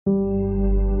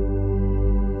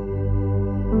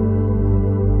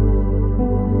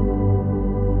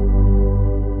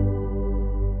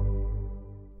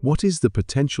What is the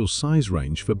potential size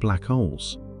range for black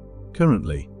holes?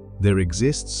 Currently, there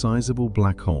exist sizable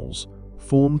black holes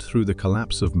formed through the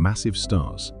collapse of massive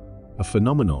stars, a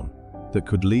phenomenon that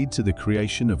could lead to the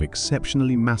creation of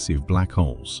exceptionally massive black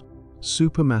holes.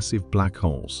 Supermassive black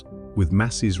holes, with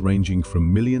masses ranging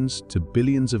from millions to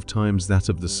billions of times that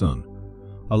of the Sun,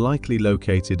 are likely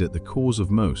located at the cores of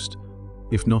most,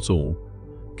 if not all,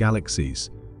 galaxies,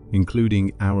 including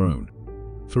our own.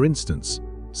 For instance,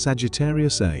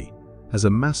 Sagittarius A has a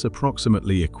mass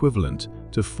approximately equivalent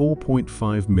to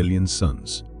 4.5 million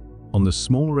suns. On the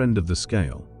smaller end of the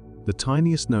scale, the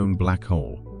tiniest known black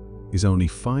hole is only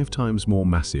 5 times more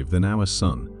massive than our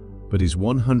Sun, but is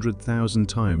 100,000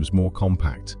 times more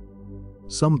compact.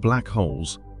 Some black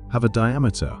holes have a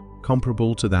diameter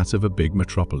comparable to that of a big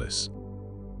metropolis.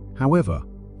 However,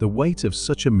 the weight of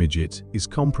such a midget is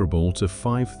comparable to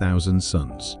 5,000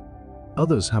 suns.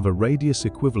 Others have a radius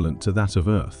equivalent to that of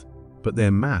Earth, but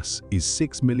their mass is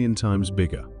 6 million times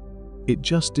bigger. It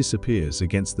just disappears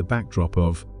against the backdrop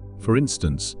of, for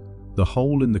instance, the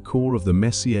hole in the core of the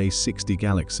Messier 60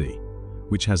 galaxy,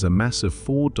 which has a mass of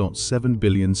 4.7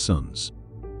 billion suns.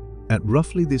 At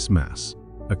roughly this mass,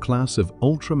 a class of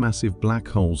ultramassive black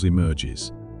holes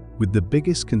emerges, with the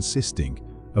biggest consisting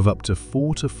of up to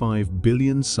 4 to 5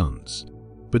 billion suns.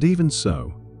 But even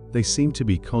so, they seem to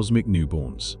be cosmic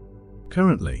newborns.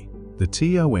 Currently, the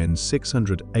TON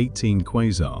 618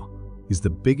 quasar is the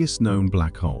biggest known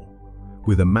black hole,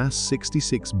 with a mass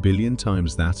 66 billion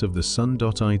times that of the Sun.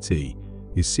 It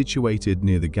is situated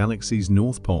near the galaxy's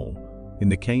north pole in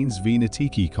the Canes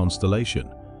Venatici constellation,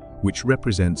 which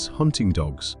represents hunting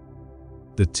dogs.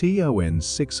 The TON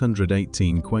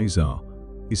 618 quasar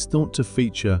is thought to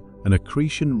feature an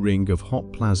accretion ring of hot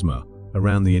plasma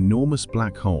around the enormous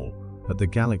black hole at the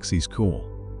galaxy's core.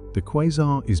 The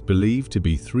quasar is believed to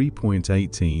be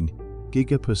 3.18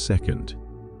 gigaparsecond,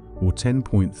 or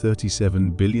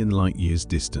 10.37 billion light-years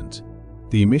distant.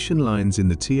 The emission lines in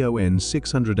the TON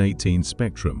 618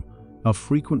 spectrum are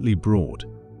frequently broad,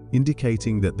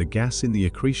 indicating that the gas in the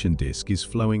accretion disk is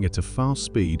flowing at a fast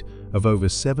speed of over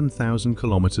 7,000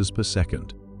 kilometers per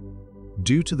second.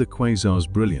 Due to the quasar's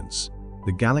brilliance,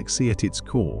 the galaxy at its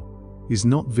core is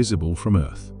not visible from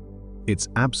Earth. Its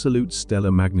absolute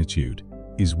stellar magnitude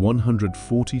is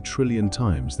 140 trillion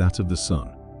times that of the Sun.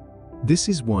 This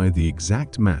is why the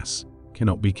exact mass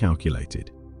cannot be calculated.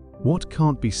 What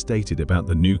can't be stated about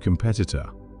the new competitor,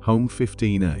 Home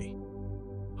 15A?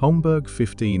 Homburg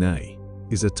 15A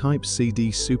is a Type CD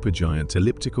supergiant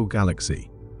elliptical galaxy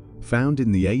found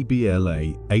in the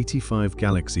ABLA 85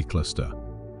 galaxy cluster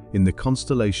in the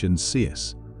constellation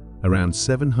Sirius, around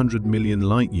 700 million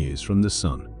light-years from the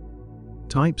Sun.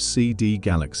 Type CD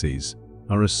galaxies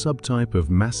are a subtype of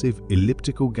massive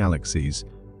elliptical galaxies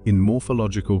in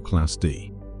morphological class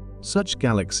D. Such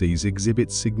galaxies exhibit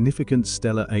significant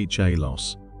stellar HA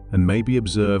loss and may be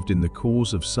observed in the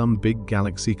cores of some big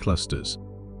galaxy clusters.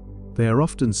 They are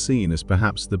often seen as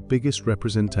perhaps the biggest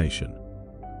representation,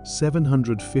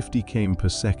 750 km per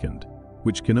second,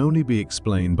 which can only be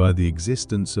explained by the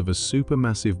existence of a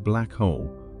supermassive black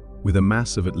hole with a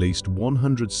mass of at least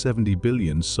 170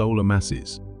 billion solar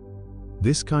masses.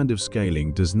 This kind of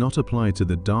scaling does not apply to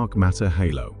the dark matter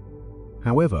halo.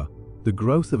 However, the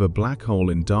growth of a black hole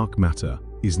in dark matter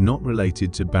is not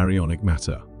related to baryonic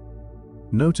matter.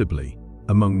 Notably,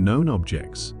 among known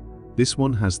objects, this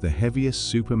one has the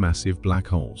heaviest supermassive black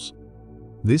holes.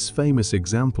 This famous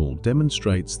example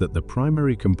demonstrates that the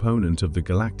primary component of the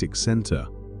galactic center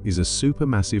is a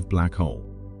supermassive black hole.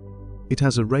 It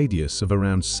has a radius of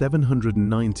around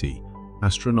 790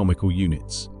 astronomical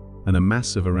units and a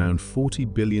mass of around 40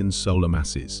 billion solar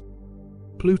masses.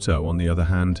 Pluto, on the other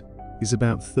hand, is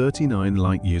about 39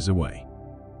 light-years away,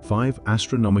 5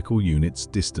 astronomical units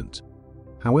distant.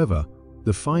 However,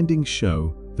 the findings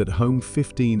show that Home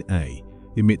 15A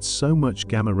emits so much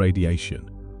gamma radiation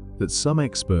that some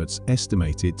experts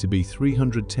estimate it to be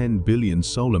 310 billion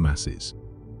solar masses.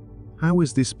 How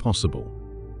is this possible?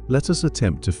 Let us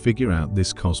attempt to figure out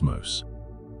this cosmos.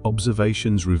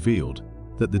 Observations revealed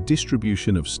that the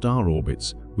distribution of star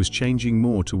orbits was changing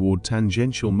more toward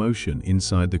tangential motion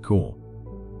inside the core.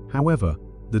 However,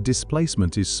 the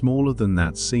displacement is smaller than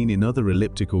that seen in other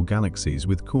elliptical galaxies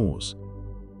with cores.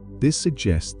 This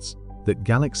suggests that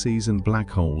galaxies and black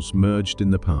holes merged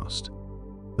in the past.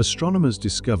 Astronomers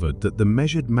discovered that the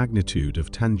measured magnitude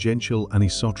of tangential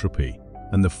anisotropy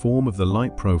and the form of the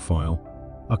light profile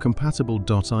are compatible.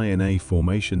 In a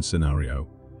formation scenario,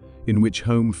 in which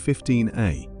Home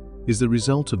 15A is the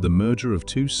result of the merger of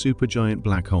two supergiant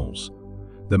black holes,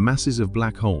 the masses of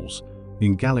black holes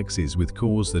in galaxies with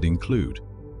cores that include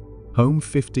Home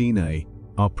 15A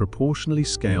are proportionally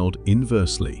scaled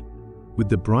inversely with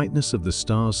the brightness of the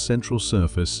star's central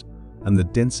surface and the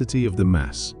density of the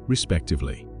mass,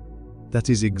 respectively. That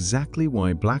is exactly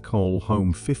why black hole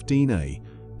Home 15A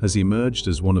has emerged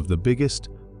as one of the biggest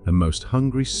and most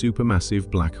hungry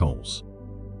supermassive black holes.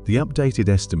 The updated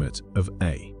estimate of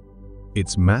A.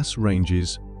 Its mass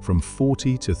ranges from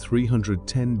 40 to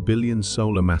 310 billion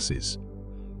solar masses,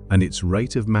 and its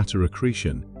rate of matter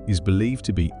accretion is believed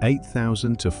to be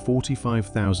 8,000 to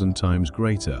 45,000 times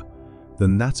greater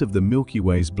than that of the Milky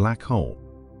Way's black hole.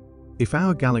 If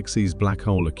our galaxy's black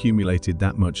hole accumulated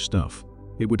that much stuff,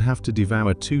 it would have to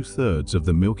devour 2/3 of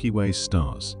the Milky Way's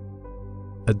stars.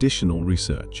 Additional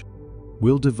research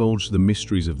will divulge the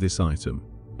mysteries of this item,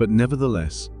 but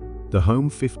nevertheless, the Home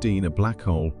 15A black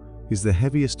hole is the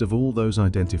heaviest of all those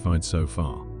identified so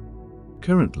far.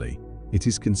 Currently, it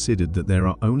is considered that there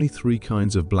are only 3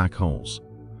 kinds of black holes,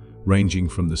 ranging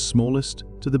from the smallest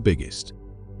to the biggest.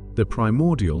 The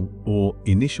primordial or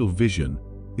initial vision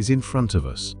is in front of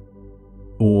us,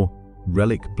 or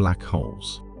relic black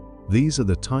holes. These are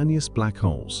the tiniest black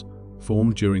holes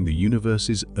formed during the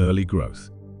universe's early growth.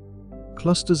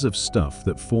 Clusters of stuff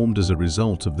that formed as a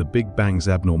result of the Big Bang's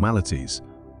abnormalities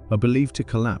are believed to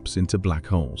collapse into black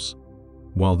holes,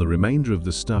 while the remainder of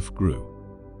the stuff grew.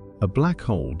 A black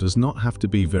hole does not have to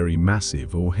be very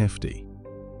massive or hefty.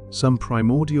 Some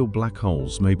primordial black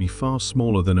holes may be far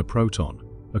smaller than a proton,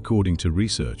 according to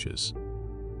researchers.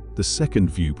 The second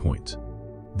viewpoint.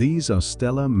 These are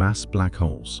stellar mass black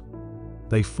holes.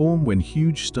 They form when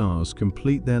huge stars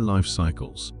complete their life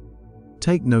cycles.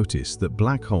 Take notice that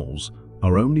black holes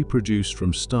are only produced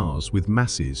from stars with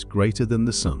masses greater than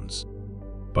the Sun's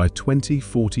by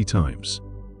 20-40 times.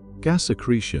 Gas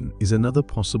accretion is another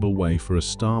possible way for a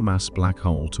star mass black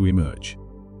hole to emerge.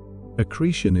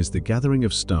 Accretion is the gathering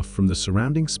of stuff from the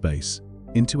surrounding space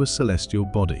into a celestial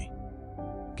body.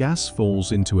 Gas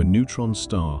falls into a neutron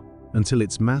star until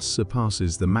its mass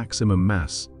surpasses the maximum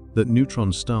mass that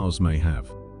neutron stars may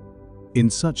have. In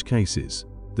such cases,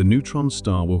 the neutron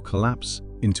star will collapse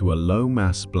into a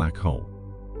low-mass black hole.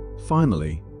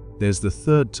 Finally, there's the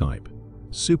third type,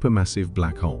 supermassive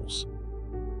black holes.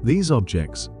 These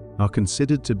objects are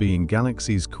considered to be in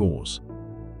galaxies' cores.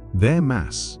 Their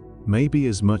mass may be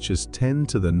as much as 10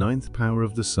 to the 9th power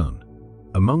of the Sun.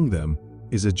 Among them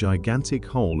is a gigantic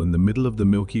hole in the middle of the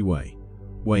Milky Way,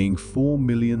 weighing 4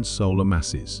 million solar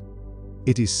masses.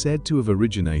 It is said to have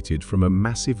originated from a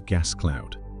massive gas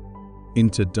cloud.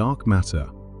 Into dark matter,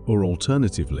 or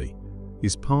alternatively,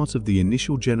 is part of the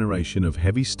initial generation of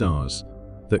heavy stars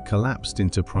that collapsed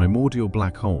into primordial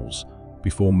black holes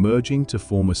before merging to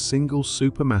form a single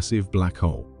supermassive black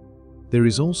hole. There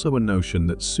is also a notion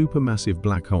that supermassive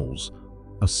black holes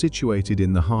are situated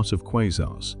in the heart of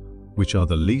quasars, which are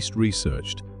the least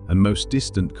researched and most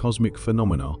distant cosmic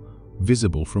phenomena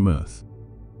visible from Earth.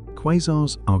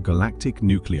 Quasars are galactic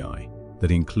nuclei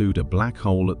that include a black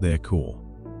hole at their core.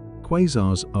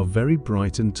 Quasars are very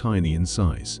bright and tiny in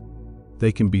size.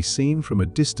 They can be seen from a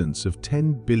distance of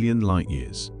 10 billion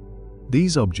light-years.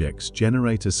 These objects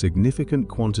generate a significant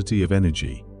quantity of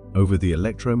energy over the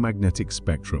electromagnetic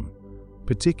spectrum,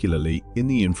 particularly in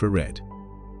the infrared.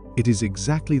 It is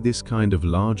exactly this kind of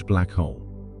large black hole.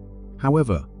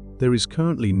 However, there is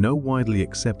currently no widely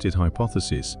accepted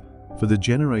hypothesis for the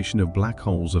generation of black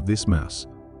holes of this mass,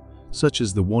 such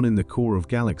as the one in the core of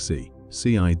Galaxy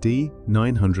CID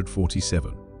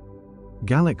 947.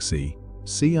 Galaxy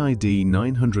CID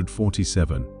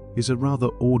 947 is a rather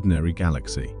ordinary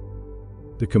galaxy.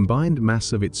 The combined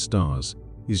mass of its stars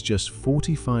is just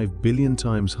 45 billion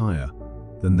times higher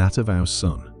than that of our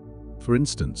Sun. For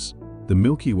instance, the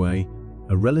Milky Way,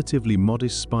 a relatively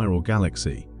modest spiral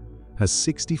galaxy, has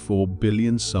 64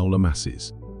 billion solar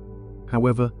masses.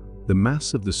 However, the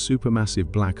mass of the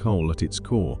supermassive black hole at its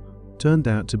core turned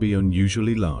out to be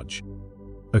unusually large.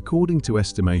 According to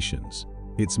estimations,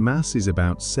 its mass is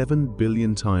about 7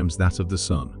 billion times that of the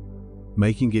Sun,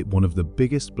 making it one of the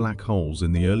biggest black holes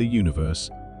in the early universe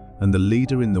and the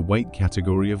leader in the weight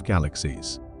category of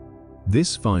galaxies.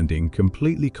 This finding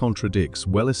completely contradicts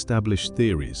well-established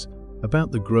theories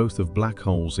about the growth of black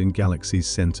holes in galaxies'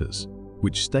 centers,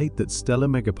 which state that stellar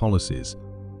megapolises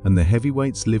and the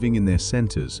heavyweights living in their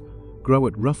centers grow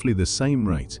at roughly the same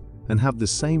rate and have the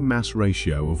same mass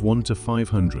ratio of 1 to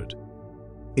 500.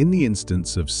 In the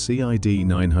instance of CID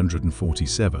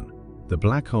 947, the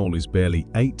black hole is barely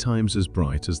 8 times as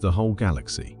bright as the whole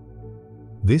galaxy.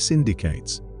 This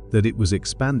indicates that it was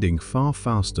expanding far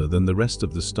faster than the rest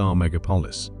of the star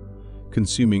megapolis,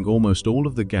 consuming almost all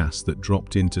of the gas that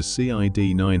dropped into CID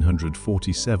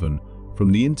 947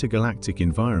 from the intergalactic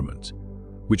environment,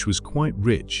 which was quite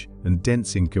rich and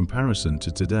dense in comparison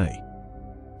to today.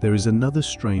 There is another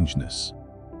strangeness.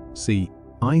 See,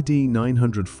 ID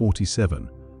 947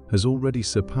 has already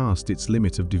surpassed its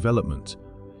limit of development,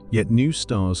 yet new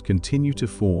stars continue to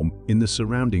form in the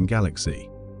surrounding galaxy.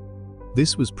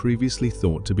 This was previously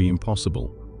thought to be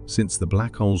impossible, since the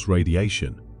black hole's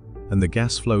radiation and the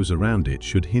gas flows around it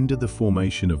should hinder the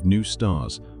formation of new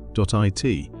stars.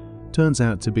 It turns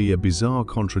out to be a bizarre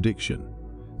contradiction,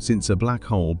 since a black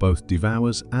hole both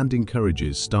devours and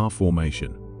encourages star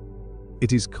formation.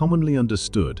 It is commonly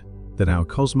understood that our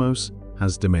cosmos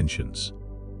has dimensions,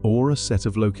 or a set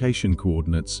of location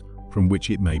coordinates from which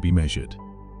it may be measured.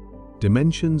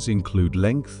 Dimensions include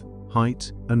length,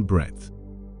 height, and breadth.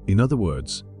 In other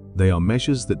words, they are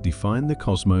measures that define the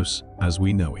cosmos as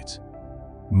we know it.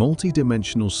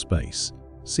 Multi-dimensional space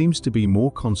seems to be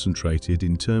more concentrated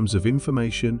in terms of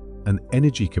information and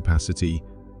energy capacity.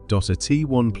 A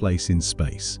T1 place in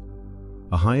space.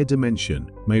 A higher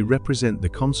dimension may represent the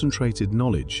concentrated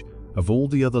knowledge of all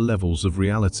the other levels of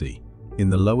reality in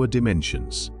the lower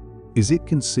dimensions. Is it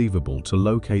conceivable to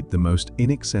locate the most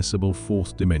inaccessible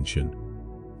fourth dimension?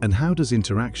 And how does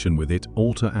interaction with it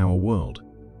alter our world?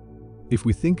 If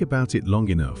we think about it long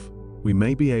enough, we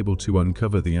may be able to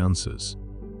uncover the answers.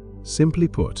 Simply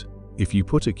put, if you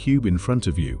put a cube in front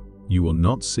of you, you will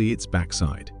not see its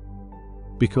backside.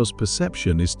 Because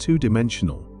perception is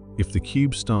two-dimensional, if the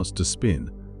cube starts to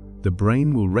spin, the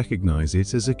brain will recognize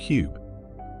it as a cube.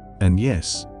 And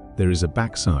yes, there is a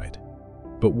backside.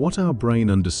 But what our brain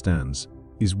understands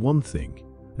is one thing,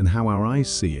 and how our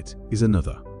eyes see it is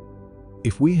another.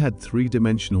 If we had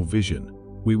three-dimensional vision,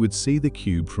 we would see the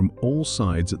cube from all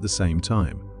sides at the same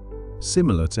time,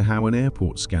 similar to how an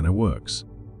airport scanner works.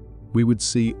 We would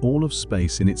see all of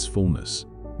space in its fullness,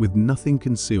 with nothing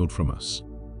concealed from us.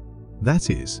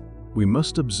 That is, we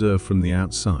must observe from the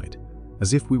outside,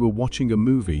 as if we were watching a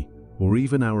movie or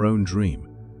even our own dream,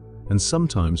 and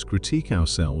sometimes critique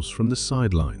ourselves from the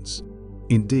sidelines.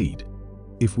 Indeed,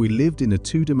 if we lived in a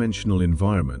two-dimensional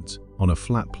environment on a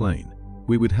flat plane,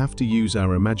 we would have to use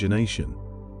our imagination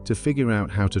to figure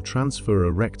out how to transfer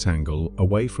a rectangle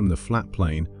away from the flat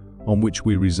plane on which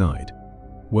we reside.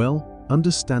 Well,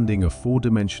 understanding a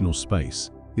four-dimensional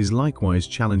space is likewise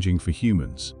challenging for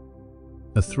humans.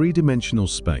 A three-dimensional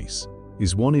space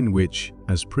is one in which,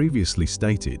 as previously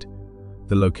stated,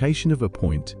 the location of a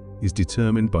point is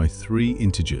determined by three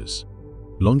integers.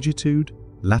 Longitude,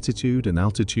 latitude, and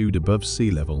altitude above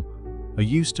sea level are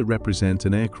used to represent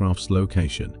an aircraft's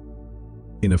location.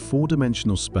 In a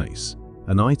four-dimensional space,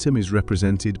 an item is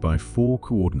represented by four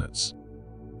coordinates.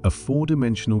 A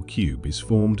four-dimensional cube is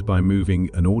formed by moving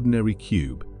an ordinary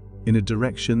cube in a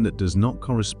direction that does not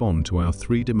correspond to our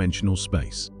three-dimensional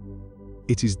space.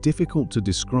 It is difficult to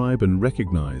describe and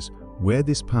recognize where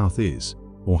this path is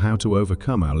or how to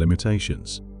overcome our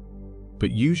limitations.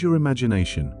 But use your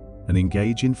imagination and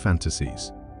engage in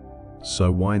fantasies.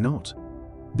 So why not?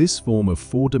 This form of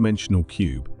four-dimensional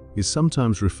cube is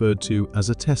sometimes referred to as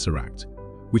a tesseract,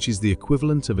 which is the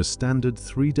equivalent of a standard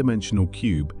three-dimensional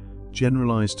cube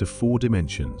generalized to four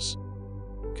dimensions.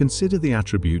 Consider the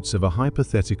attributes of a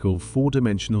hypothetical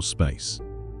four-dimensional space.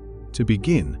 To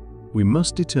begin, we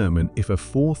must determine if a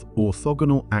fourth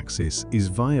orthogonal axis is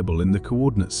viable in the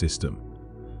coordinate system,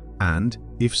 and,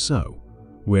 if so,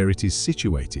 where it is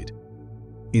situated.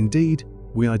 Indeed,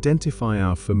 we identify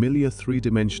our familiar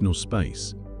three-dimensional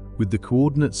space with the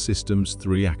coordinate system's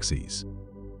three axes.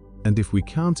 And if we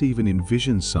can't even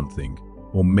envision something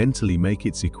or mentally make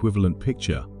its equivalent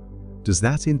picture, does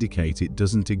that indicate it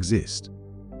doesn't exist?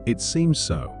 It seems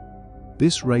so.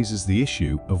 This raises the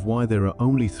issue of why there are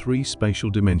only three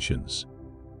spatial dimensions.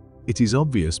 It is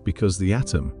obvious because the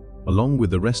atom, along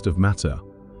with the rest of matter,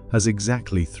 has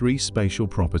exactly three spatial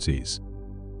properties: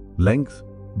 length,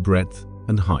 breadth,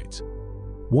 and height.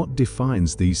 What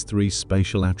defines these three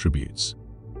spatial attributes?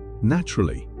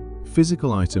 Naturally,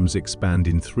 physical items expand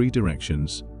in three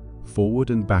directions: forward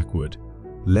and backward,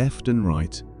 left and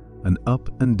right, and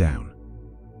up and down.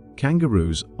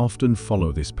 Kangaroos often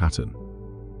follow this pattern.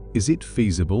 Is it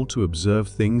feasible to observe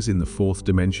things in the fourth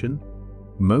dimension?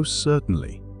 Most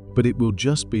certainly, but it will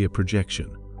just be a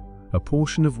projection, a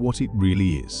portion of what it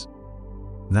really is.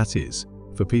 That is,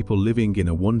 for people living in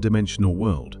a one-dimensional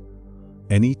world,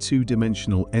 any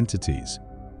two-dimensional entities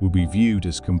will be viewed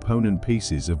as component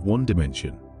pieces of one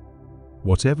dimension.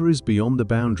 Whatever is beyond the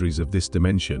boundaries of this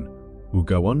dimension will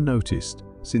go unnoticed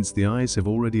since the eyes have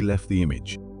already left the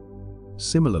image.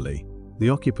 Similarly, the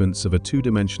occupants of a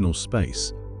two-dimensional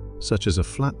space, such as a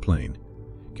flat plane,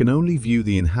 can only view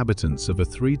the inhabitants of a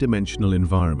three-dimensional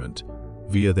environment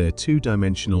via their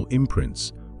two-dimensional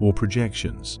imprints or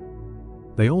projections.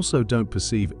 They also don't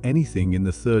perceive anything in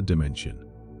the third dimension.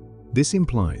 This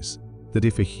implies that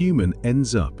if a human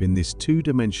ends up in this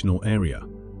two-dimensional area,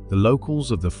 the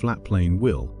locals of the flat plane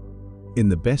will, in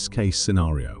the best-case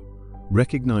scenario,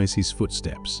 recognize his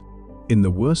footsteps. In the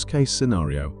worst-case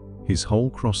scenario, his whole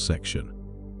cross-section.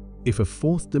 If a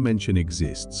fourth dimension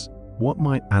exists, what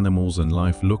might animals and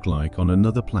life look like on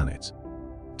another planet?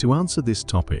 To answer this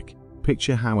topic,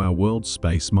 picture how our world's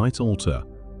space might alter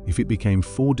if it became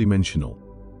four-dimensional.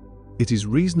 It is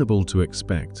reasonable to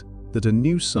expect that a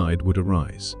new side would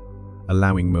arise,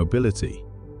 allowing mobility,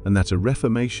 and that a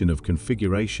reformation of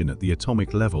configuration at the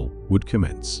atomic level would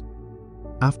commence.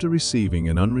 After receiving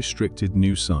an unrestricted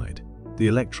new side, the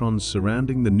electrons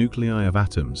surrounding the nuclei of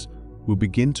atoms will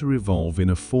begin to revolve in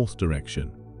a fourth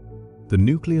direction. The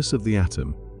nucleus of the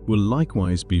atom will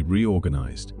likewise be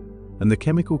reorganized, and the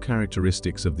chemical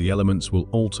characteristics of the elements will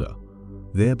alter,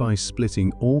 thereby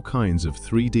splitting all kinds of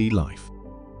 3D life.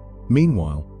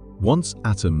 Meanwhile, once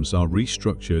atoms are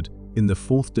restructured in the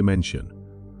fourth dimension,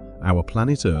 our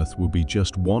planet Earth will be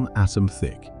just one atom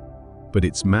thick, but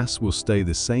its mass will stay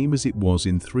the same as it was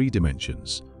in 3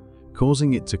 dimensions,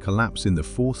 causing it to collapse in the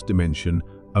fourth dimension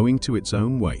owing to its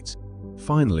own weight.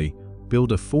 Finally,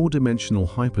 build a 4-dimensional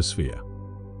hypersphere.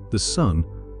 The Sun,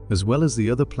 as well as the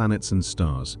other planets and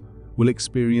stars, will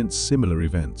experience similar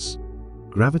events.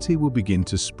 Gravity will begin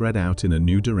to spread out in a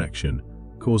new direction,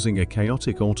 causing a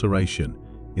chaotic alteration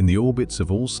in the orbits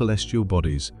of all celestial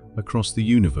bodies across the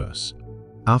universe.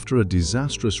 After a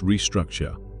disastrous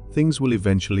restructure, things will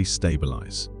eventually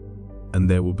stabilize, and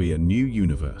there will be a new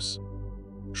universe.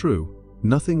 True,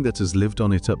 nothing that has lived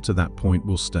on it up to that point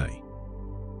will stay.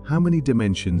 How many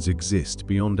dimensions exist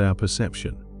beyond our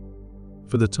perception?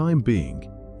 For the time being,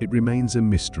 it remains a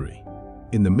mystery.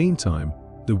 In the meantime,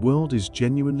 the world is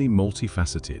genuinely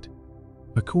multifaceted.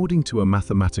 According to a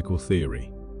mathematical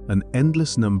theory, an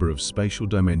endless number of spatial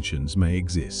dimensions may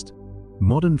exist.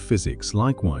 Modern physics,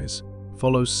 likewise,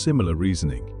 follows similar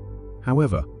reasoning.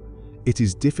 However, it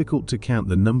is difficult to count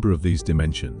the number of these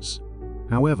dimensions.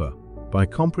 However, by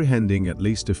comprehending at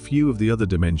least a few of the other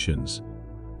dimensions,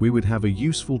 we would have a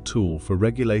useful tool for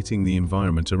regulating the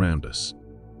environment around us.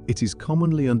 It is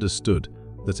commonly understood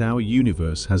that our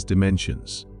universe has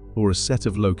dimensions, or a set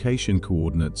of location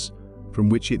coordinates from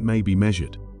which it may be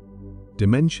measured.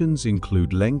 Dimensions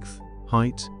include length,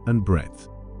 height, and breadth.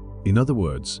 In other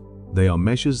words, they are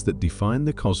measures that define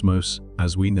the cosmos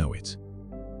as we know it.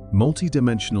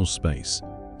 Multidimensional space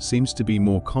seems to be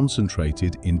more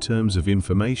concentrated in terms of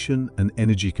information and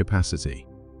energy capacity.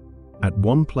 At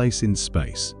one place in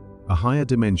space, a higher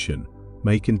dimension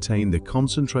may contain the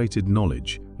concentrated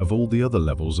knowledge of all the other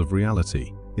levels of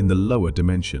reality in the lower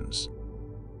dimensions.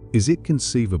 Is it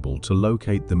conceivable to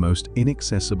locate the most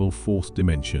inaccessible fourth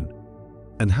dimension?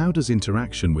 And how does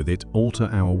interaction with it alter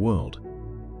our world?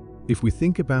 If we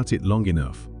think about it long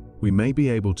enough, we may be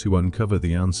able to uncover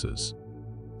the answers.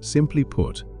 Simply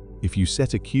put, if you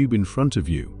set a cube in front of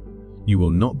you, you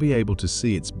will not be able to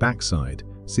see its backside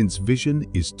since vision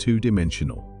is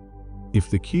two-dimensional. If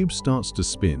the cube starts to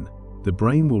spin, the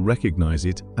brain will recognize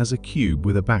it as a cube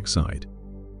with a backside.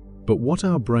 But what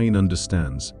our brain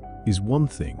understands is one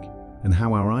thing, and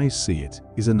how our eyes see it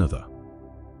is another.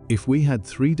 If we had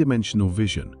three-dimensional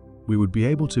vision, we would be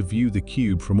able to view the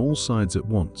cube from all sides at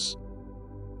once.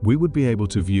 We would be able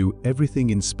to view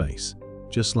everything in space,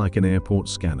 just like an airport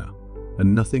scanner,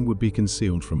 and nothing would be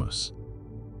concealed from us.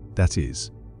 That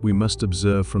is, we must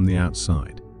observe from the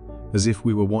outside, as if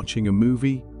we were watching a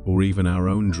movie or even our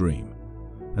own dream,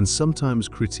 and sometimes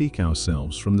critique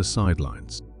ourselves from the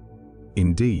sidelines.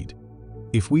 Indeed,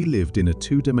 if we lived in a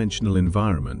two-dimensional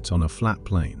environment on a flat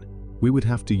plane, we would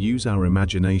have to use our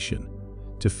imagination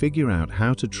to figure out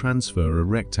how to transfer a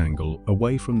rectangle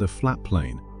away from the flat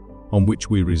plane on which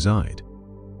we reside.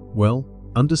 Well,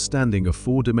 understanding a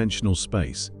four-dimensional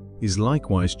space is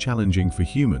likewise challenging for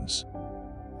humans.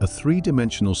 A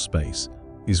three-dimensional space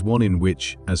is one in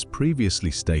which, as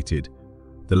previously stated,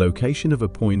 the location of a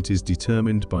point is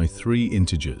determined by 3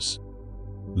 integers.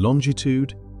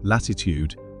 Longitude,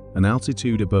 latitude, and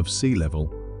altitude above sea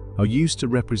level are used to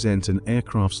represent an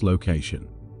aircraft's location.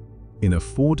 In a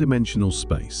four-dimensional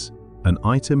space, an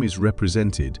item is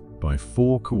represented by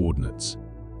 4 coordinates.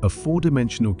 A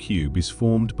four-dimensional cube is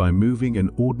formed by moving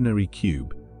an ordinary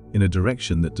cube in a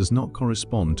direction that does not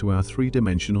correspond to our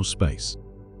three-dimensional space.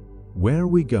 Where are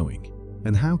we going,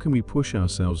 and how can we push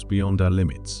ourselves beyond our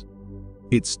limits?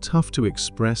 It's tough to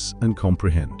express and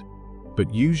comprehend,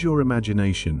 but use your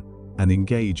imagination and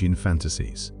engage in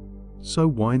fantasies. So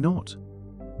why not?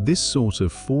 This sort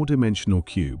of four-dimensional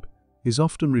cube is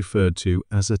often referred to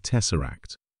as a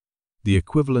tesseract. the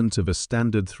equivalent of a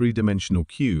standard three-dimensional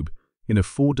cube in a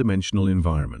four-dimensional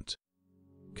environment.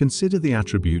 Consider the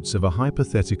attributes of a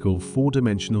hypothetical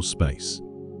four-dimensional space.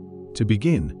 To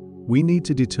begin, we need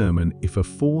to determine if a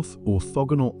fourth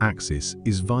orthogonal axis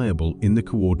is viable in the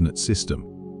coordinate system.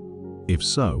 If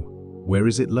so, where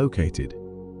is it located?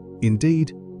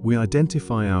 Indeed, we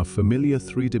identify our familiar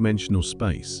three-dimensional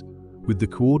space with the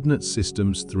coordinate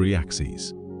system's three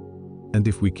axes. And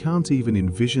if we can't even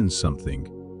envision something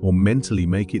or mentally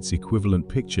make its equivalent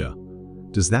picture,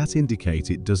 does that indicate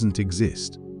it doesn't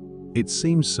exist? It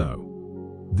seems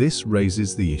so. This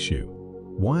raises the issue.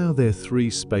 Why are there three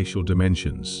spatial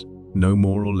dimensions, no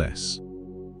more or less?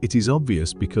 It is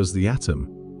obvious because the atom,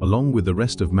 along with the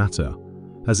rest of matter,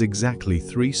 has exactly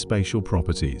three spatial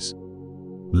properties: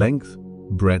 length,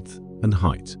 breadth, and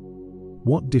height.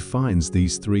 What defines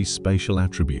these three spatial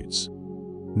attributes?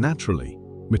 Naturally,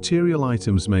 material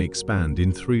items may expand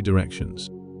in three directions: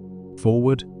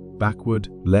 forward, backward,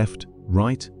 left,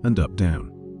 right, and up-down.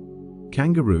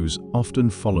 Kangaroos often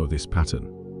follow this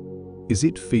pattern. Is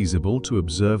it feasible to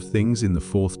observe things in the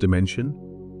fourth dimension?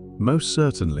 Most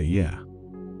certainly, yeah.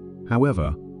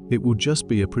 However, it will just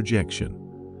be a projection,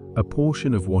 a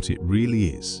portion of what it really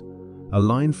is, a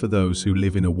line for those who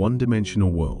live in a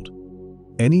one-dimensional world.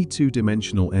 Any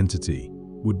two-dimensional entity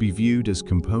would be viewed as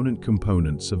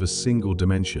components of a single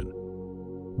dimension.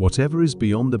 Whatever is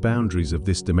beyond the boundaries of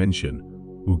this dimension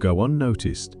will go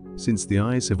unnoticed since the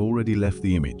eyes have already left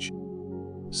the image.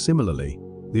 Similarly,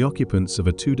 the occupants of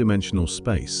a two-dimensional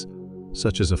space,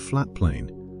 such as a flat plane,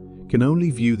 can only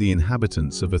view the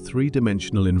inhabitants of a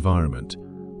three-dimensional environment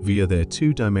via their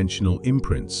two-dimensional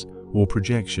imprints or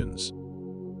projections.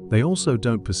 They also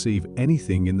don't perceive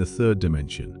anything in the third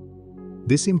dimension.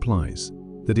 This implies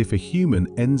that if a human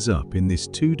ends up in this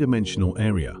two-dimensional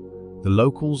area, the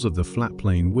locals of the flat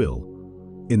plane will,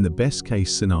 in the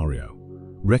best-case scenario,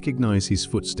 recognize his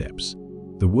footsteps.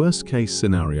 The worst-case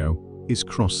scenario is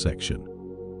cross-section.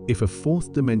 If a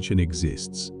fourth dimension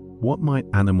exists, what might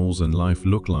animals and life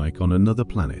look like on another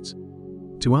planet?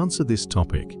 To answer this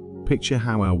topic, picture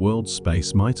how our world's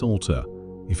space might alter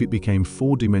if it became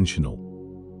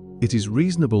four-dimensional. It is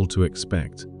reasonable to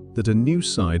expect that a new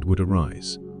side would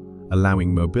arise,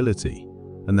 allowing mobility,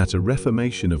 and that a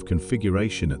reformation of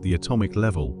configuration at the atomic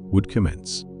level would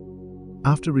commence.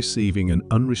 After receiving an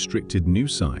unrestricted new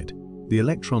side, the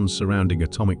electrons surrounding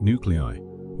atomic nuclei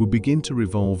will begin to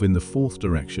revolve in the fourth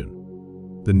direction.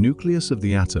 The nucleus of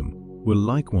the atom will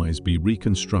likewise be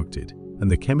reconstructed,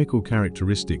 and the chemical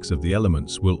characteristics of the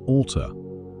elements will alter,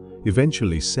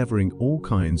 eventually severing all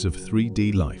kinds of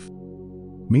 3D life.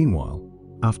 Meanwhile,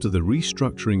 after the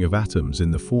restructuring of atoms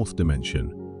in the fourth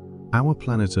dimension, our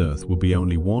planet Earth will be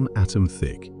only one atom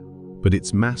thick, but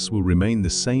its mass will remain the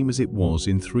same as it was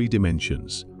in three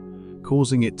dimensions,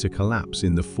 causing it to collapse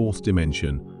in the fourth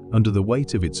dimension under the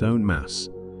weight of its own mass,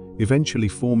 eventually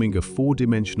forming a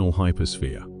four-dimensional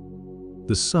hypersphere.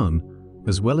 The Sun,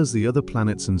 as well as the other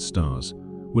planets and stars,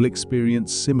 will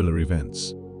experience similar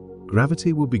events.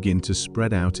 Gravity will begin to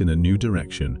spread out in a new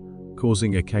direction,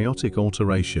 causing a chaotic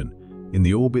alteration in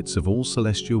the orbits of all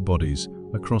celestial bodies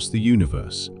across the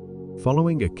universe.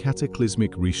 Following a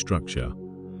cataclysmic restructure,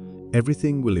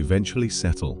 everything will eventually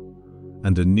settle,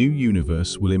 and a new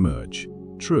universe will emerge.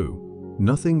 True,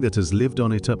 nothing that has lived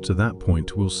on it up to that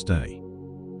point will stay.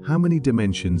 How many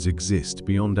dimensions exist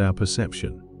beyond our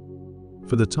perception?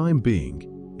 For the time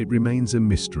being, it remains a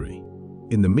mystery.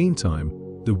 In the meantime,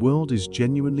 the world is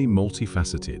genuinely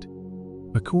multifaceted.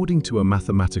 According to a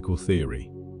mathematical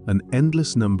theory, an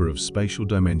endless number of spatial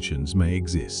dimensions may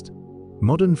exist.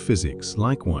 Modern physics,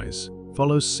 likewise,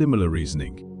 follows similar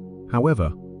reasoning.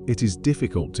 However, it is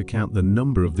difficult to count the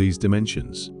number of these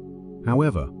dimensions.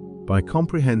 However, by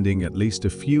comprehending at least a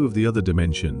few of the other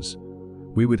dimensions,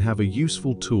 we would have a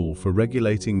useful tool for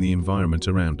regulating the environment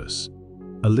around us.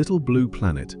 A little blue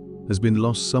planet has been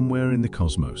lost somewhere in the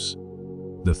cosmos,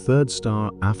 the third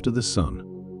star after the Sun.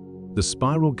 The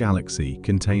spiral galaxy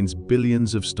contains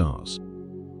billions of stars.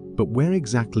 But where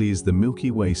exactly is the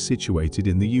Milky Way situated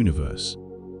in the universe?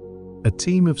 A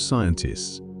team of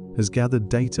scientists has gathered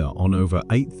data on over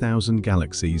 8,000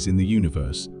 galaxies in the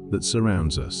universe that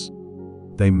surrounds us.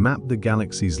 They mapped the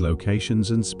galaxies'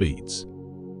 locations and speeds.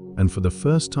 And for the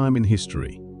first time in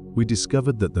history, we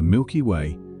discovered that the Milky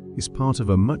Way is part of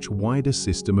a much wider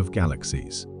system of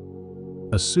galaxies,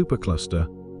 a supercluster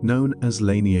known as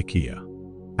Laniakea.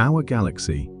 Our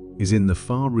galaxy is in the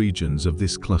far regions of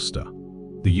this cluster.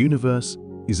 The universe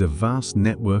is a vast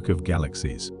network of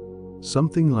galaxies,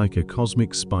 something like a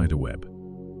cosmic spiderweb.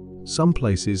 Some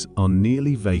places are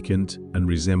nearly vacant and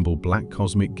resemble black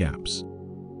cosmic gaps.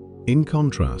 In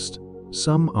contrast,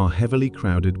 Some are heavily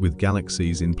crowded with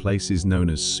galaxies in places known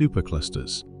as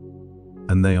superclusters,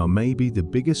 and they are maybe the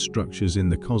biggest structures in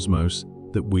the cosmos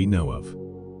that we know of.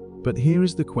 But here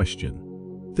is the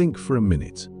question. Think for a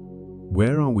minute.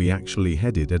 Where are we actually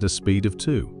headed at a speed of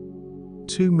 2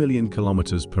 million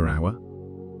kilometers per hour?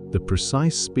 The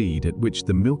precise speed at which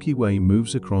the Milky Way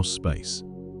moves across space.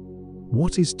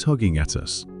 What is tugging at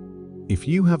us? If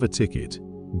you have a ticket,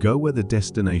 go where the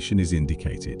destination is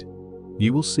indicated.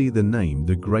 You will see the name,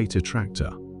 the Great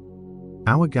Attractor.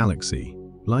 Our galaxy,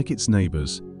 like its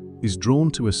neighbors, is drawn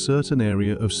to a certain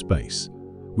area of space,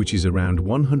 which is around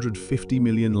 150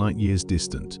 million light-years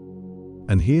distant.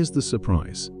 And here's the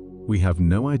surprise. We have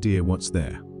no idea what's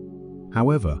there.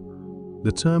 However,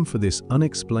 the term for this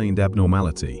unexplained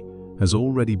abnormality has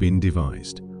already been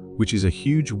devised, which is a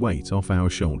huge weight off our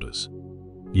shoulders.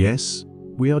 Yes,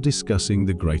 we are discussing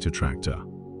the Great Attractor.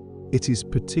 It is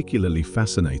particularly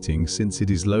fascinating since it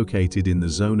is located in the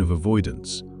zone of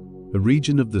avoidance, a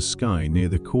region of the sky near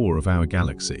the core of our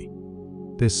galaxy.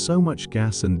 There's so much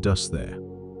gas and dust there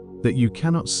that you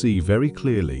cannot see very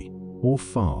clearly or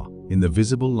far in the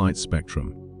visible light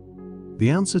spectrum. The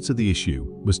answer to the issue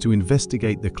was to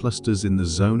investigate the clusters in the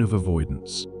zone of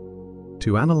avoidance.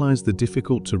 To analyze the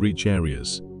difficult-to-reach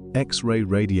areas, X-ray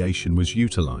radiation was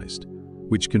utilized,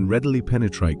 which can readily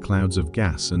penetrate clouds of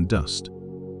gas and dust.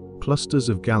 Clusters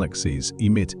of galaxies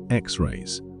emit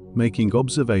X-rays, making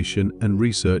observation and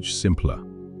research simpler.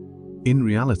 In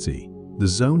reality, the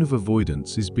zone of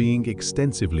avoidance is being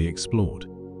extensively explored.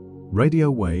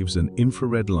 Radio waves and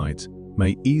infrared light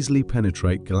may easily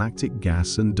penetrate galactic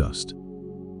gas and dust.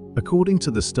 According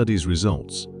to the study's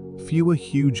results, fewer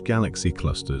huge galaxy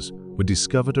clusters were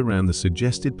discovered around the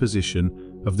suggested position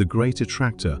of the Great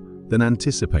Attractor than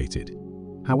anticipated.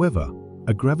 However,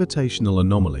 a gravitational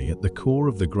anomaly at the core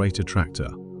of the Great Attractor,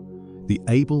 the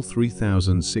Abell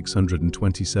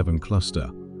 3627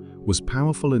 cluster, was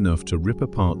powerful enough to rip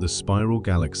apart the spiral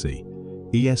galaxy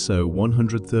ESO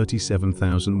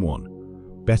 137001,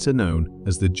 better known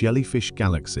as the Jellyfish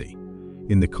Galaxy,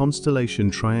 in the constellation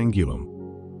Triangulum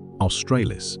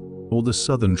Australis, or the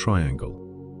Southern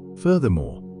Triangle.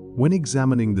 Furthermore, when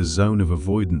examining the zone of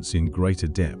avoidance in greater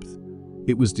depth,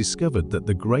 it was discovered that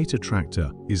the Great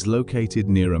Attractor is located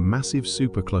near a massive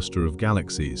supercluster of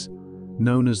galaxies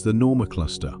known as the Norma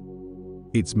Cluster.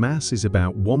 Its mass is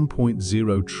about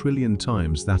 1.0 trillion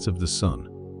times that of the Sun.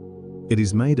 It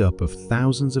is made up of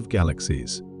thousands of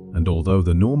galaxies, and although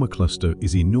the Norma Cluster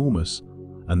is enormous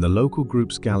and the local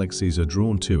group's galaxies are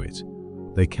drawn to it,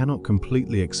 they cannot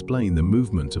completely explain the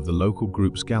movement of the local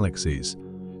group's galaxies,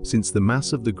 since the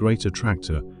mass of the Great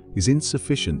Attractor is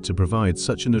insufficient to provide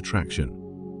such an attraction.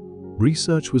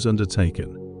 Research was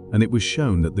undertaken, and it was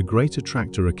shown that the Great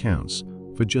Attractor accounts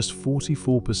for just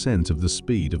 44% of the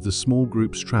speed of the small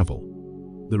group's travel.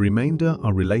 The remainder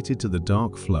are related to the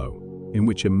dark flow, in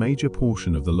which a major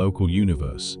portion of the local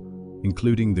universe,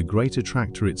 including the Great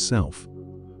Attractor itself,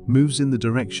 moves in the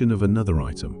direction of another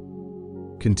item.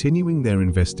 Continuing their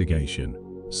investigation,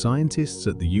 scientists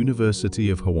at the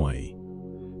University of Hawaii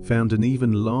found an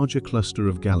even larger cluster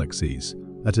of galaxies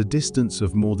at a distance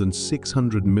of more than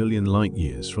 600 million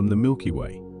light-years from the Milky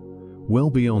Way, well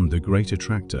beyond the Great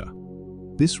Attractor.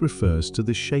 This refers to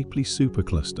the Shapley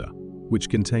supercluster, which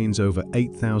contains over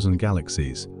 8,000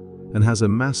 galaxies and has a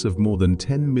mass of more than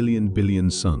 10 million billion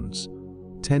suns,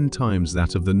 10 times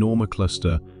that of the Norma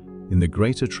cluster in the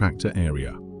Great Attractor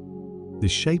area. The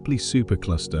Shapley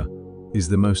supercluster is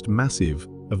the most massive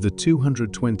of the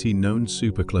 220 known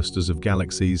superclusters of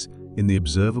galaxies in the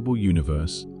observable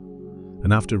universe,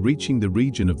 and after reaching the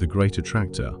region of the Great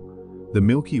Attractor, the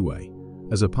Milky Way,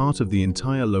 as a part of the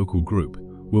entire local group,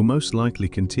 will most likely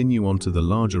continue on to the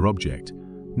larger object,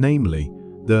 namely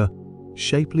the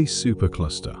Shapley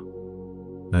supercluster.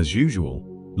 As usual,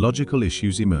 logical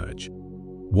issues emerge.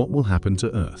 What will happen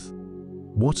to Earth?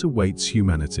 What awaits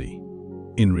humanity?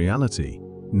 In reality,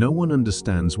 no one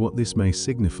understands what this may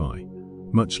signify,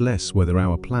 much less whether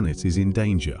our planet is in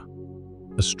danger.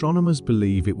 Astronomers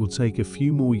believe it will take a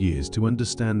few more years to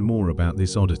understand more about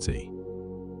this oddity.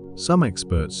 Some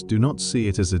experts do not see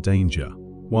it as a danger,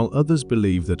 while others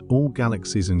believe that all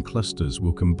galaxies and clusters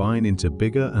will combine into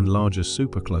bigger and larger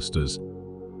superclusters,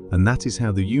 and that is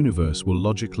how the universe will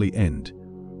logically end,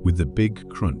 with the Big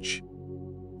Crunch.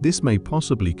 This may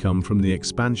possibly come from the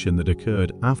expansion that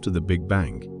occurred after the Big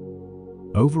Bang.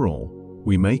 Overall,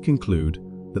 we may conclude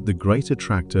that the Great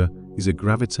Attractor is a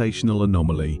gravitational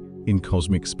anomaly in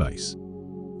cosmic space.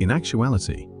 In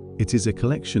actuality, it is a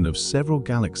collection of several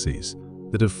galaxies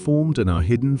that have formed and are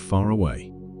hidden far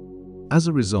away. As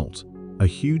a result, a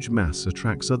huge mass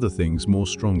attracts other things more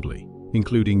strongly,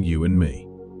 including you and me.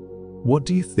 What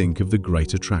do you think of the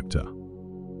Great Attractor?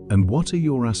 And what are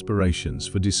your aspirations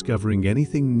for discovering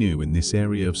anything new in this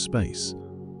area of space,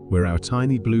 where our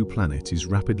tiny blue planet is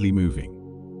rapidly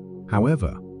moving?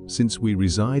 However, since we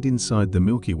reside inside the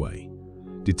Milky Way,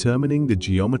 determining the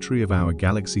geometry of our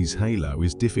galaxy's halo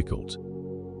is difficult.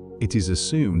 It is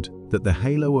assumed that the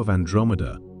halo of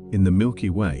Andromeda in the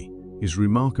Milky Way is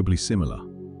remarkably similar.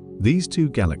 These two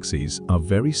galaxies are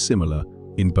very similar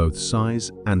in both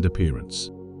size and appearance.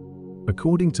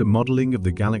 According to modeling of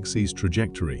the galaxy's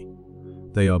trajectory,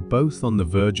 they are both on the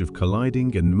verge of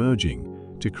colliding and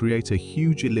merging to create a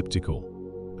huge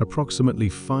elliptical, approximately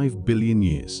 5 billion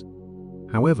years.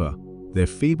 However, their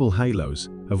feeble halos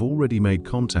have already made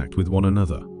contact with one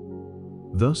another.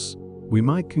 Thus, we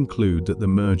might conclude that the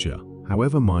merger,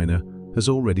 however minor, has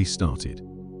already started.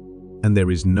 And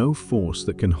there is no force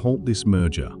that can halt this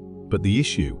merger, but the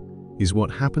issue is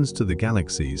what happens to the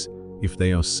galaxies if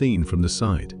they are seen from the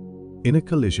side. In a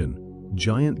collision,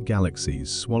 giant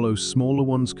galaxies swallow smaller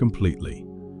ones completely,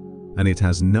 and it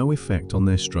has no effect on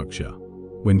their structure.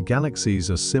 When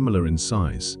galaxies are similar in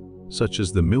size, such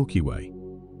as the Milky Way,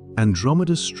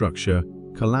 Andromeda's structure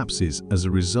collapses as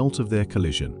a result of their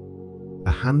collision.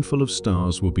 A handful of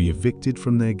stars will be evicted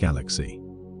from their galaxy.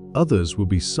 Others will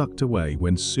be sucked away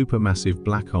when supermassive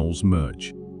black holes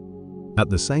merge.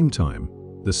 At the same time,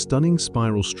 the stunning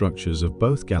spiral structures of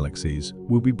both galaxies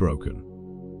will be broken.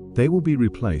 They will be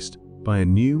replaced by a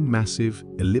new massive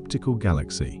elliptical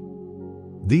galaxy.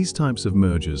 These types of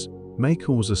mergers may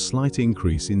cause a slight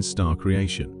increase in star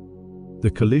creation.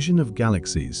 The collision of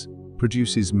galaxies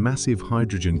produces massive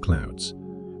hydrogen clouds,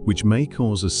 which may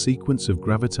cause a sequence of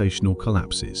gravitational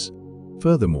collapses.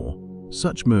 Furthermore,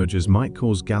 such mergers might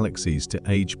cause galaxies to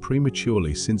age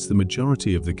prematurely since the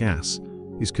majority of the gas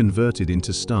is converted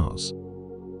into stars.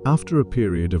 After a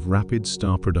period of rapid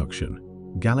star production,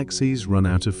 galaxies run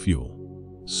out of fuel.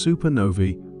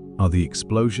 Supernovae are the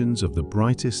explosions of the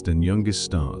brightest and youngest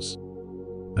stars,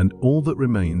 and all that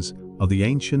remains are the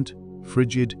ancient,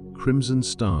 frigid, crimson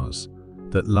stars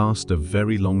that last a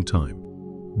very long time.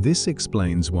 This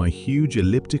explains why huge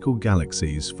elliptical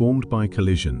galaxies formed by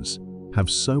collisions have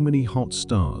so many hot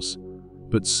stars,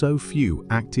 but so few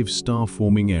active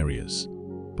star-forming areas.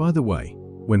 By the way,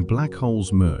 when black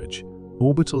holes merge,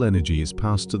 orbital energy is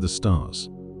passed to the stars,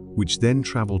 which then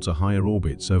travel to higher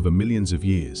orbits over millions of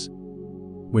years.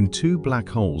 When two black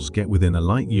holes get within a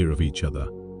light year of each other,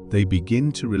 they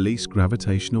begin to release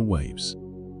gravitational waves.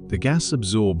 The gas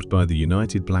absorbed by the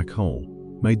united black hole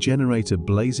may generate a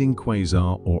blazing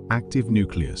quasar or active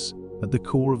nucleus at the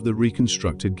core of the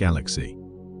reconstructed galaxy.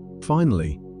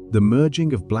 Finally, the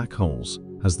merging of black holes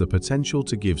has the potential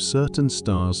to give certain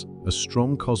stars a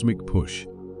strong cosmic push,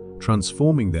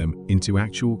 transforming them into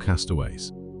actual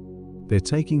castaways. They're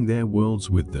taking their worlds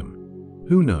with them.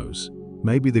 Who knows,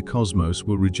 maybe the cosmos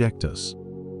will reject us.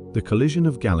 The collision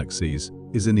of galaxies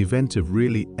is an event of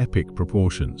really epic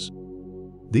proportions.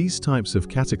 These types of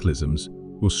cataclysms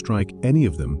will strike any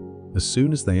of them as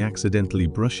soon as they accidentally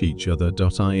brush each other.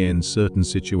 In certain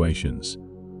situations,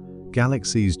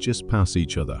 galaxies just pass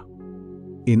each other.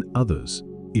 In others,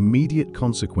 immediate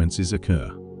consequences occur.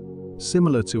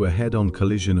 Similar to a head-on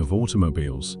collision of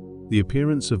automobiles, the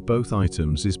appearance of both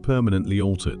items is permanently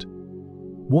altered.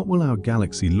 What will our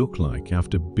galaxy look like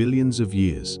after billions of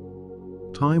years?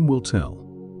 Time will tell,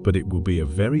 but it will be a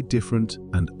very different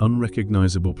and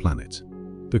unrecognizable planet.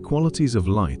 The qualities of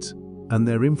light and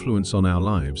their influence on our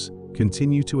lives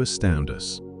continue to astound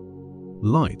us.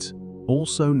 Light,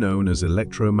 also known as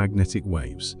electromagnetic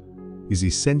waves, is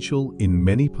essential in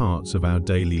many parts of our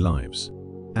daily lives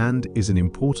and is an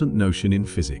important notion in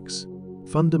physics.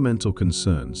 Fundamental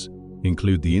concerns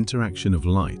include the interaction of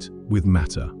light with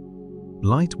matter.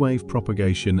 Light wave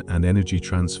propagation and energy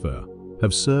transfer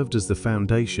have served as the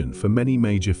foundation for many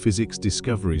major physics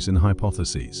discoveries and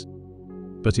hypotheses.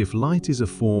 But if light is a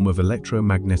form of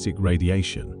electromagnetic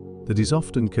radiation that is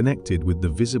often connected with the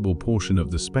visible portion of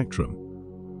the spectrum,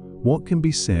 what can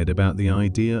be said about the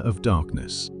idea of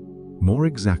darkness? More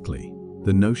exactly,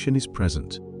 the notion is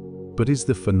present, but is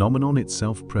the phenomenon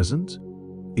itself present?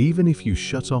 Even if you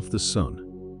shut off the sun,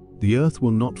 the Earth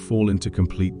will not fall into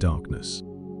complete darkness.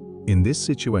 In this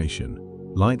situation,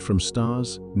 light from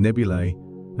stars, nebulae,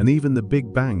 and even the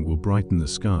Big Bang will brighten the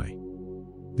sky.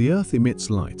 The Earth emits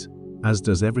light, as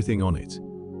does everything on it,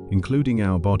 including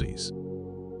our bodies,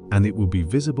 and it will be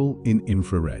visible in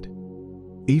infrared.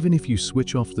 Even if you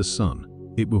switch off the sun,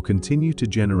 it will continue to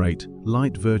generate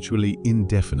light virtually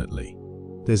indefinitely.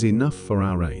 There's enough for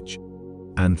our age,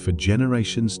 and for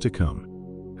generations to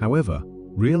come. However,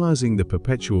 realizing the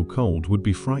perpetual cold would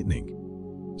be frightening.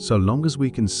 So long as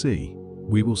we can see,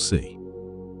 we will see.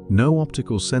 No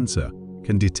optical sensor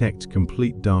can detect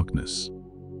complete darkness.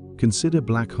 Consider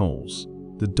black holes,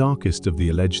 the darkest of the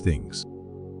alleged things.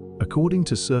 According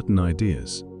to certain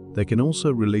ideas, they can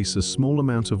also release a small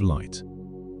amount of light.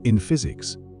 In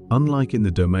physics, unlike in the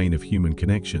domain of human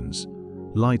connections,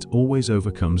 light always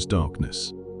overcomes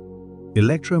darkness.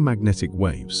 Electromagnetic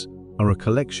waves are a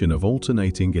collection of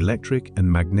alternating electric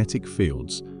and magnetic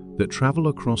fields that travel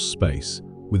across space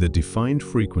with a defined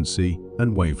frequency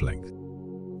and wavelength.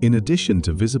 In addition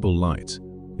to visible light,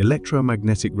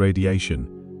 electromagnetic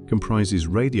radiation comprises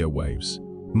radio waves,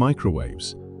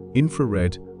 microwaves,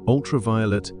 infrared,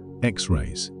 ultraviolet,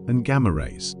 X-rays, and gamma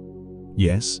rays.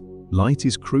 Yes, light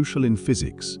is crucial in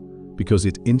physics because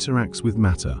it interacts with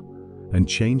matter and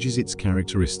changes its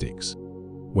characteristics.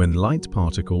 When light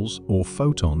particles or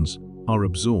photons are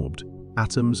absorbed,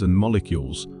 atoms and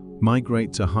molecules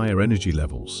migrate to higher energy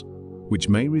levels, which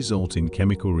may result in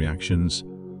chemical reactions,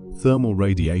 thermal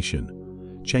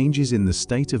radiation, changes in the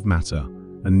state of matter,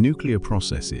 and nuclear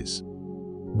processes.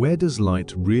 Where does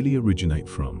light really originate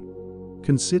from?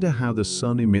 Consider how the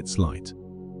sun emits light.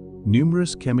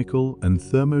 Numerous chemical and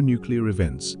thermonuclear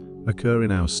events occur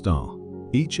in our star,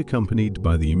 each accompanied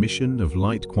by the emission of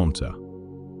light quanta.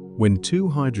 When two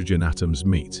hydrogen atoms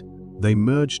meet, they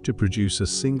merge to produce a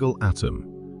single atom,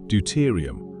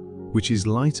 deuterium, which is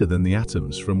lighter than the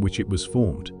atoms from which it was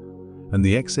formed, and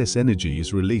the excess energy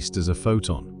is released as a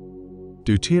photon.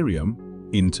 Deuterium,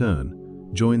 in turn,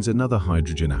 joins another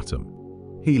hydrogen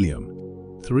atom,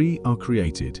 helium. Three are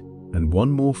created, and one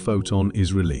more photon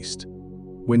is released.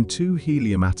 When two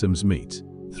helium atoms meet,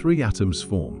 three atoms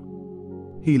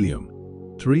form. Helium.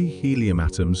 Three helium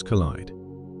atoms collide.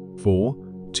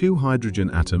 2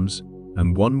 hydrogen atoms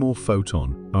and one more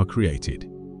photon are created.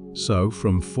 So,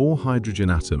 from 4 hydrogen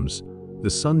atoms, the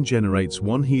sun generates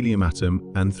 1 helium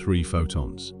atom and 3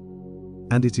 photons.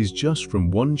 And it is just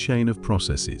from one chain of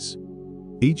processes.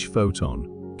 Each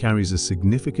photon carries a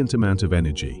significant amount of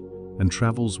energy and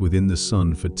travels within the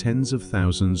sun for tens of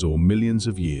thousands or millions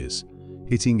of years,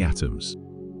 hitting atoms,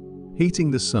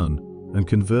 heating the sun and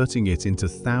converting it into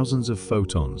thousands of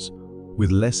photons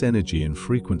with less energy and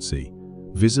frequency,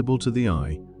 visible to the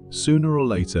eye. Sooner or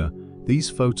later, these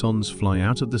photons fly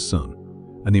out of the sun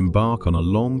and embark on a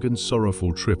long and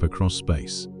sorrowful trip across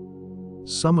space.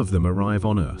 Some of them arrive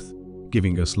on Earth,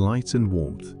 giving us light and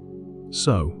warmth.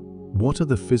 So, what are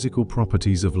the physical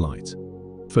properties of light?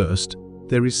 First,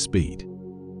 there is speed,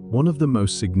 one of the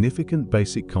most significant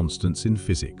basic constants in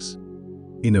physics.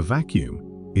 In a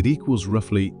vacuum, it equals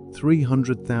roughly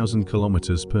 300,000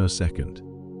 kilometers per second.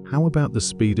 How about the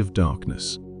speed of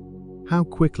darkness? How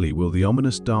quickly will the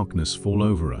ominous darkness fall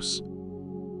over us?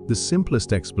 The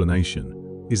simplest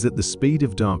explanation is that the speed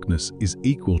of darkness is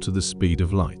equal to the speed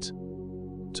of light.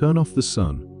 Turn off the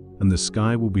sun, and the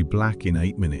sky will be black in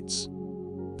 8 minutes.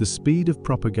 The speed of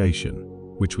propagation,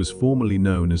 which was formerly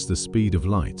known as the speed of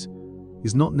light,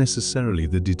 is not necessarily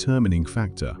the determining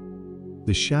factor.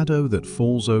 The shadow that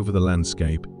falls over the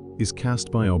landscape is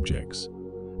cast by objects,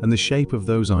 and the shape of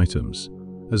those items,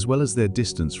 as well as their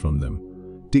distance from them,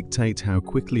 dictate how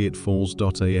quickly it falls.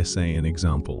 An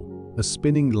example: a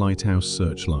spinning lighthouse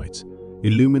searchlight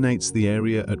illuminates the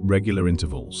area at regular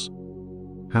intervals.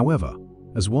 However,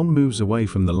 as one moves away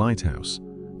from the lighthouse,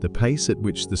 the pace at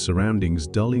which the surroundings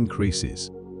dull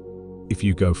increases. If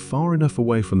you go far enough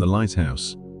away from the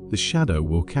lighthouse, the shadow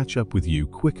will catch up with you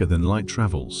quicker than light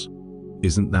travels.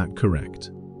 Isn't that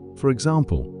correct? For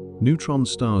example, neutron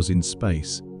stars in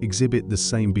space exhibit the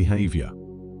same behavior.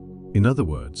 In other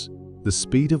words, the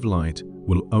speed of light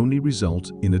will only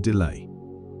result in a delay.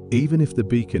 Even if the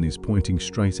beacon is pointing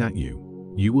straight at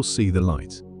you, you will see the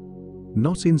light.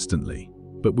 Not instantly,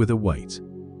 but with a wait.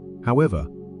 However,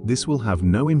 this will have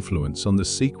no influence on the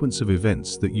sequence of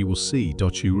events that you will see.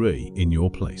 In your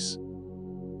place.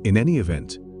 In any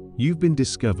event, you've been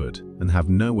discovered and have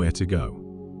nowhere to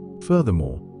go.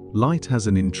 Furthermore, light has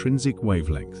an intrinsic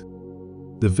wavelength.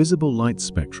 The visible light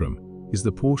spectrum is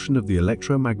the portion of the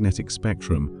electromagnetic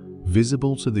spectrum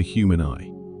visible to the human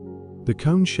eye. The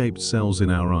cone-shaped cells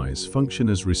in our eyes function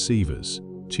as receivers,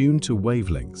 tuned to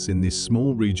wavelengths in this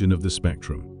small region of the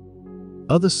spectrum.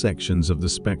 Other sections of the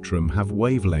spectrum have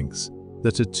wavelengths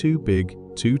that are too big,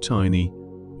 too tiny,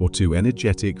 or too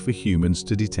energetic for humans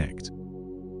to detect.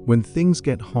 When things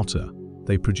get hotter,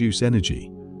 they produce energy,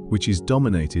 which is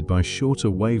dominated by shorter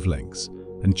wavelengths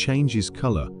and changes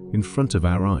color in front of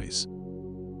our eyes.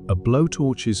 A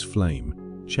blowtorch's flame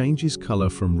changes color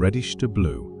from reddish to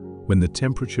blue when the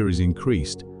temperature is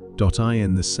increased.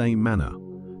 In the same manner,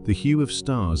 the hue of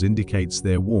stars indicates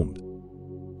their warmth.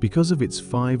 Because of its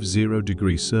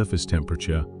 50-degree surface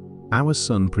temperature, Our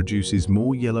sun produces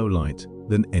more yellow light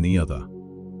than any other.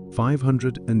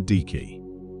 500 and D key.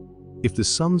 If the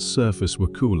sun's surface were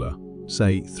cooler,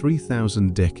 say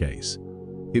 3,000 decades,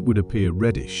 it would appear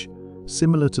reddish,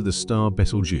 similar to the star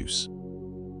Betelgeuse.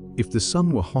 If the sun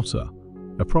were hotter,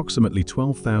 approximately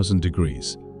 12,000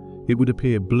 degrees, it would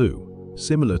appear blue,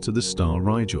 similar to the star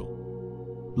Rigel.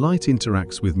 Light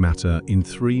interacts with matter in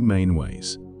three main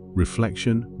ways: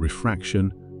 reflection,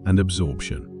 refraction, and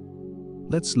absorption.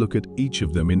 Let's look at each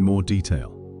of them in more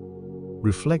detail.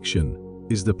 Reflection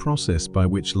is the process by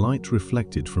which light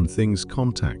reflected from things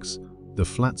contacts the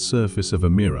flat surface of a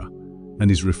mirror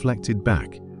and is reflected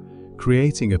back,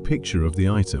 creating a picture of the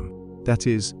item. That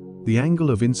is, the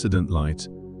angle of incident light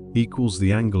equals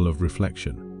the angle of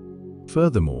reflection.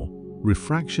 Furthermore,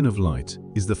 refraction of light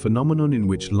is the phenomenon in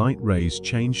which light rays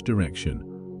change direction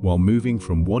while moving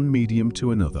from one medium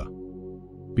to another.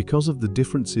 Because of the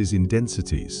differences in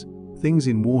densities, things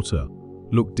in water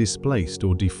look displaced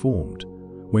or deformed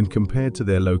when compared to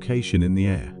their location in the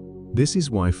air. This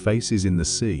is why faces in the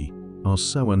sea are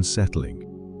so unsettling.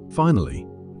 Finally,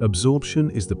 absorption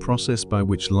is the process by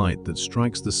which light that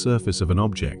strikes the surface of an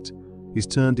object is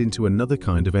turned into another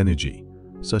kind of energy,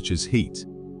 such as heat.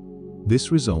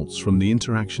 This results from the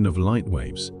interaction of light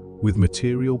waves with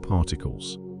material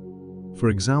particles. For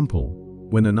example,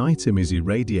 when an item is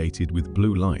irradiated with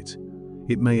blue light,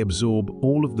 it may absorb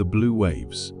all of the blue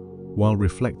waves, while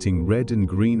reflecting red and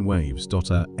green waves.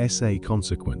 As a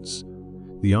consequence,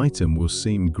 the item will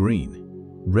seem green.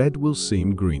 Red will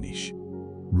seem greenish.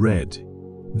 Red.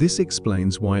 This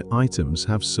explains why items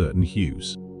have certain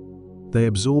hues. They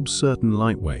absorb certain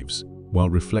light waves while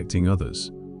reflecting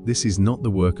others. This is not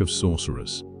the work of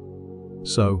sorcerers.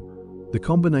 So, the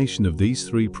combination of these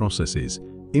three processes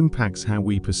impacts how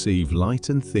we perceive light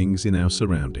and things in our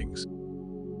surroundings.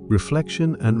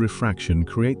 Reflection and refraction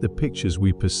create the pictures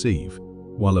we perceive,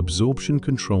 while absorption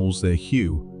controls their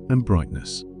hue and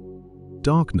brightness.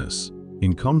 Darkness,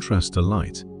 in contrast to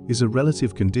light, is a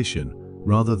relative condition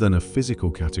rather than a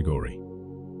physical category.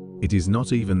 It is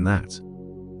not even that.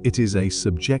 It is a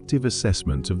subjective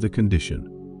assessment of the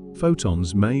condition.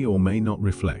 Photons may or may not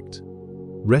reflect.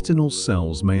 Retinal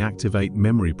cells may activate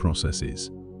memory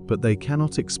processes, but they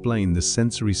cannot explain the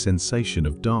sensory sensation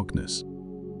of darkness.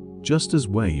 Just as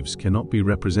waves cannot be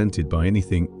represented by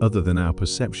anything other than our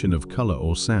perception of color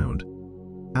or sound,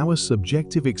 our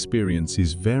subjective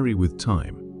experiences vary with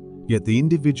time, yet the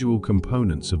individual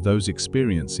components of those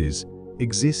experiences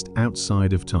exist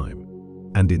outside of time.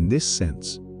 And in this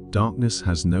sense, darkness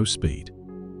has no speed.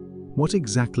 What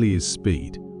exactly is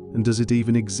speed, and does it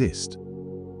even exist?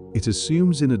 It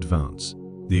assumes in advance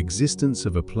the existence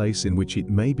of a place in which it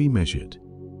may be measured.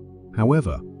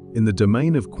 However, in the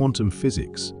domain of quantum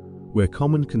physics, where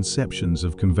common conceptions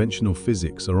of conventional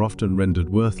physics are often rendered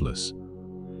worthless,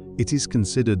 it is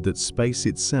considered that space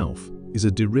itself is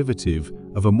a derivative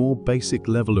of a more basic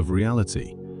level of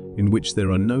reality in which there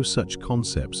are no such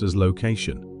concepts as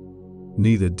location.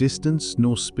 Neither distance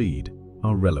nor speed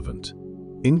are relevant.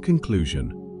 In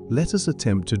conclusion, let us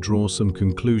attempt to draw some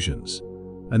conclusions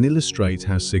and illustrate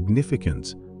how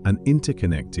significant and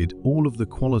interconnected all of the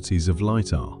qualities of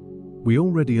light are. We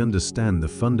already understand the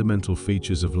fundamental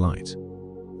features of light.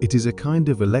 It is a kind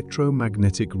of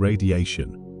electromagnetic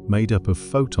radiation made up of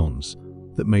photons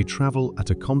that may travel at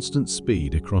a constant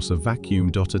speed across a vacuum.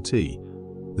 At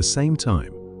the same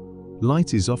time,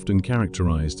 light is often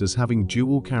characterized as having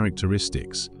dual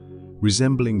characteristics,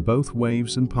 resembling both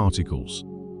waves and particles.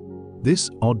 This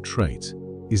odd trait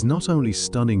is not only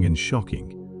stunning and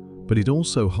shocking, but it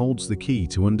also holds the key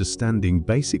to understanding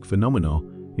basic phenomena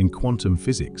in quantum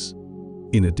physics.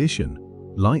 In addition,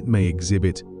 light may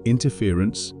exhibit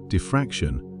interference,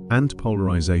 diffraction, and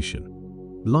polarization.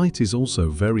 Light is also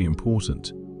very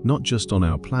important, not just on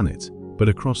our planet, but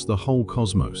across the whole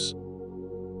cosmos.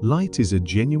 Light is a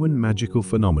genuine magical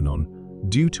phenomenon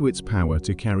due to its power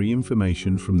to carry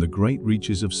information from the great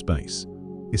reaches of space,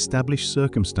 establish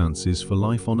circumstances for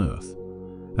life on Earth,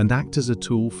 and act as a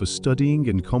tool for studying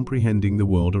and comprehending the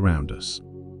world around us.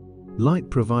 Light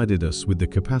provided us with the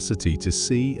capacity to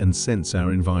see and sense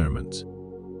our environment.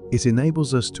 It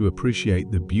enables us to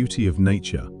appreciate the beauty of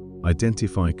nature,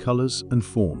 identify colors and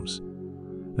forms,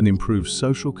 and improve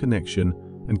social connection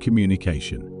and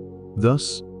communication.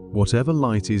 Thus, whatever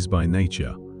light is by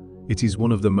nature, it is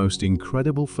one of the most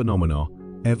incredible phenomena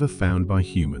ever found by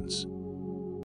humans.